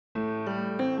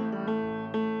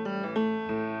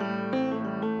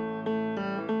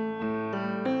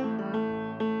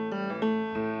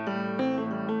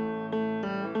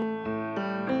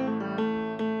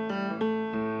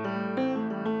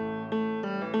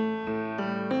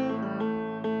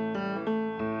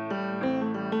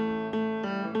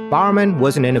Barman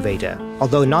was an innovator,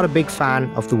 although not a big fan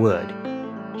of the word.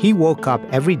 He woke up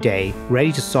every day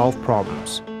ready to solve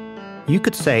problems. You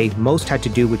could say most had to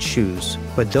do with shoes,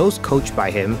 but those coached by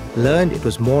him learned it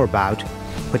was more about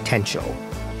potential.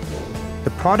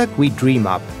 The product we dream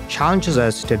up challenges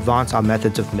us to advance our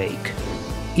methods of make.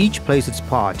 Each plays its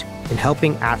part in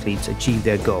helping athletes achieve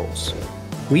their goals.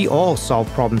 We all solve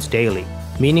problems daily,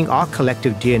 meaning our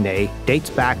collective DNA dates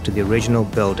back to the original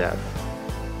builder.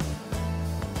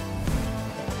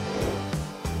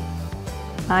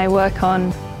 I work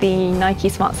on the Nike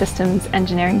Smart Systems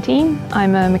engineering team.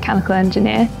 I'm a mechanical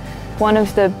engineer. One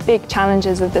of the big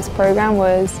challenges of this program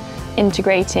was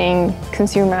integrating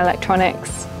consumer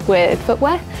electronics with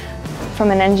footwear.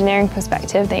 From an engineering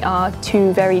perspective, they are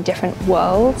two very different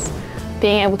worlds.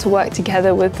 Being able to work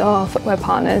together with our footwear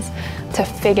partners to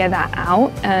figure that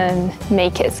out and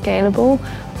make it scalable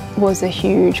was a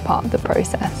huge part of the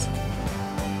process.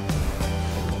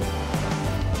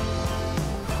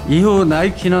 이후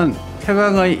나이키는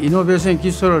쾌강의 이노베이션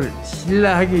기술을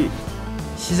신뢰하기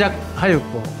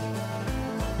시작하였고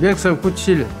맥스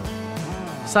 97,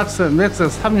 삭스 맥스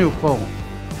 360,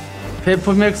 페프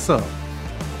맥스,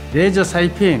 레저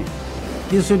사이핑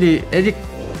기술이 에릭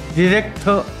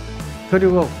디렉터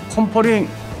그리고 컴포링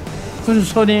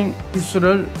쿤소닝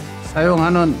기술을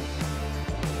사용하는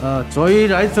조이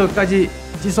라이터까지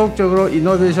지속적으로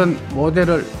이노베이션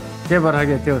모델을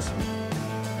개발하게 되었습니다.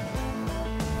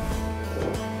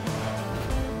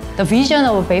 The vision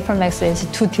of VaporMax is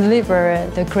to deliver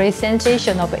the great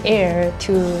sensation of air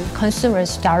to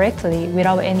consumers directly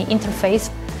without any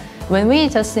interface. When we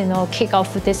just kick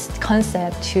off this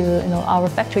concept to our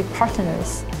factory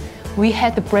partners, we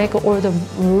had to break all the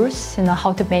rules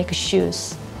how to make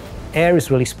shoes. Air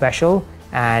is really special,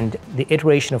 and the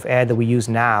iteration of Air that we use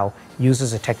now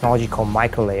uses a technology called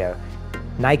microlayer.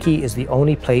 Nike is the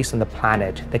only place on the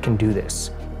planet that can do this.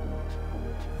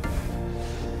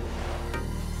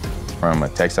 From a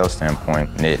textile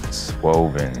standpoint, knits,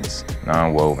 wovens,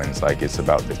 non-wovens, it's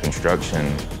about the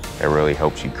construction that really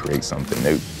helps you create something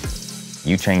new.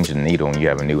 You change the needle and you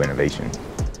have a new innovation.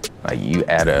 You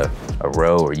add a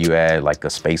row or you add a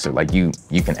spacer,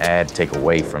 you can add, take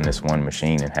away from this one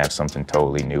machine and have something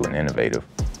totally new and innovative.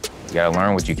 You gotta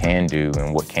learn what you can do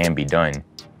and what can be done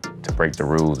to break the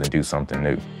rules and do something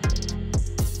new.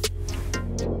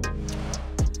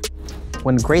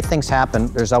 When great things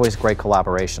happen, there's always great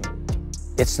collaboration.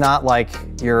 It's not like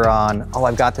you're on, oh,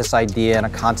 I've got this idea and a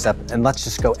concept, and let's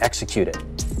just go execute it.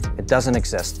 It doesn't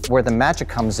exist. Where the magic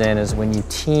comes in is when you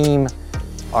team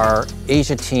our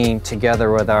Asia team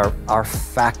together with our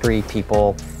factory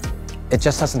people. It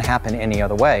just doesn't happen any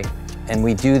other way. And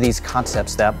we do these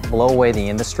concepts that blow away the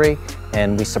industry,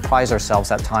 and we surprise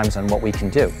ourselves at times on what we can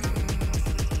do.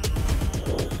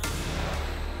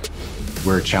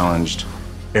 We're challenged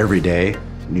every day,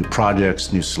 new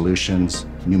projects, new solutions,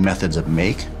 new methods of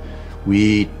make.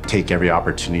 We take every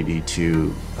opportunity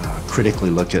to critically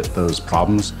look at those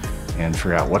problems and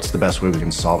figure out what's the best way we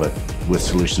can solve it with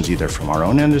solutions either from our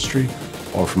own industry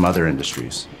or from other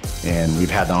industries. And we've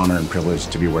had the honor and privilege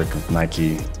to be working with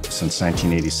Nike since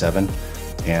 1987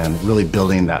 and really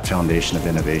building that foundation of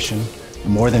innovation,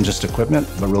 more than just equipment,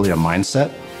 but really a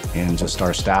mindset and just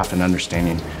our staff and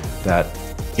understanding that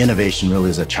innovation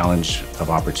really is a challenge of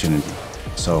opportunity.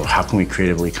 So how can we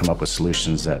creatively come up with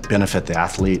solutions that benefit the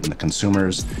athlete and the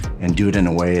consumers and do it in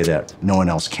a way that no one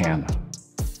else can?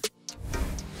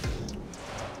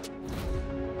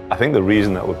 I think the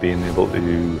reason that we're being able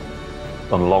to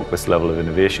unlock this level of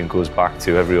innovation goes back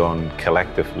to everyone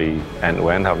collectively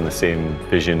end-to-end having the same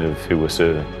vision of who we're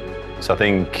serving. So I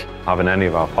think having any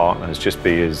of our partners just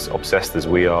be as obsessed as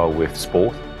we are with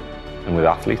sport and with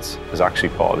athletes is actually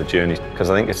part of the journey, because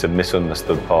I think it's a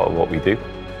misunderstood part of what we do.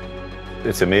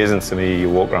 It's amazing to me,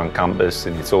 you walk around campus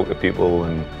and you talk to people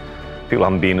and people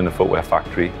haven't been in a footwear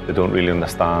factory. They don't really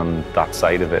understand that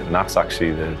side of it, and that's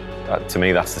actually, to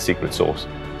me, that's the secret sauce.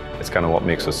 It's kind of what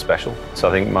makes us special. So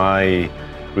I think my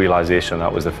realization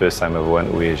that was the first time I ever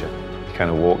went to Asia. You kind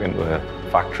of walk into a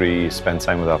factory, spend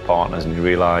time with our partners, and you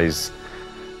realize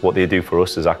what they do for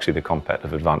us is actually the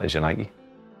competitive advantage of Nike.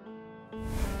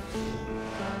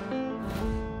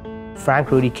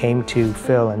 Frank Rudy came to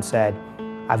Phil and said,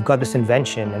 I've got this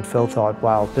invention, and Phil thought,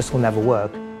 well, this will never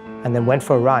work, and then went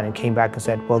for a run and came back and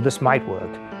said, well, this might work.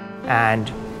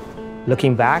 And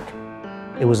looking back,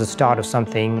 it was the start of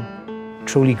something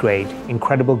truly great,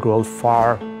 incredible growth,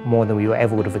 far more than we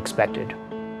ever would have expected.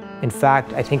 In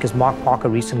fact, I think as Mark Parker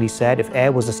recently said, if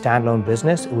Air was a standalone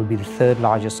business, it would be the third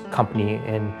largest company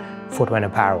in footwear and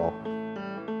apparel.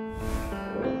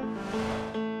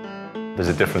 There's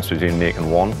a difference between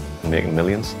making one and making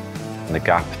millions, and the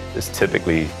gap is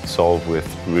typically solved with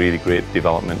really great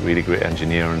development, really great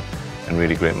engineering, and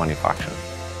really great manufacturing.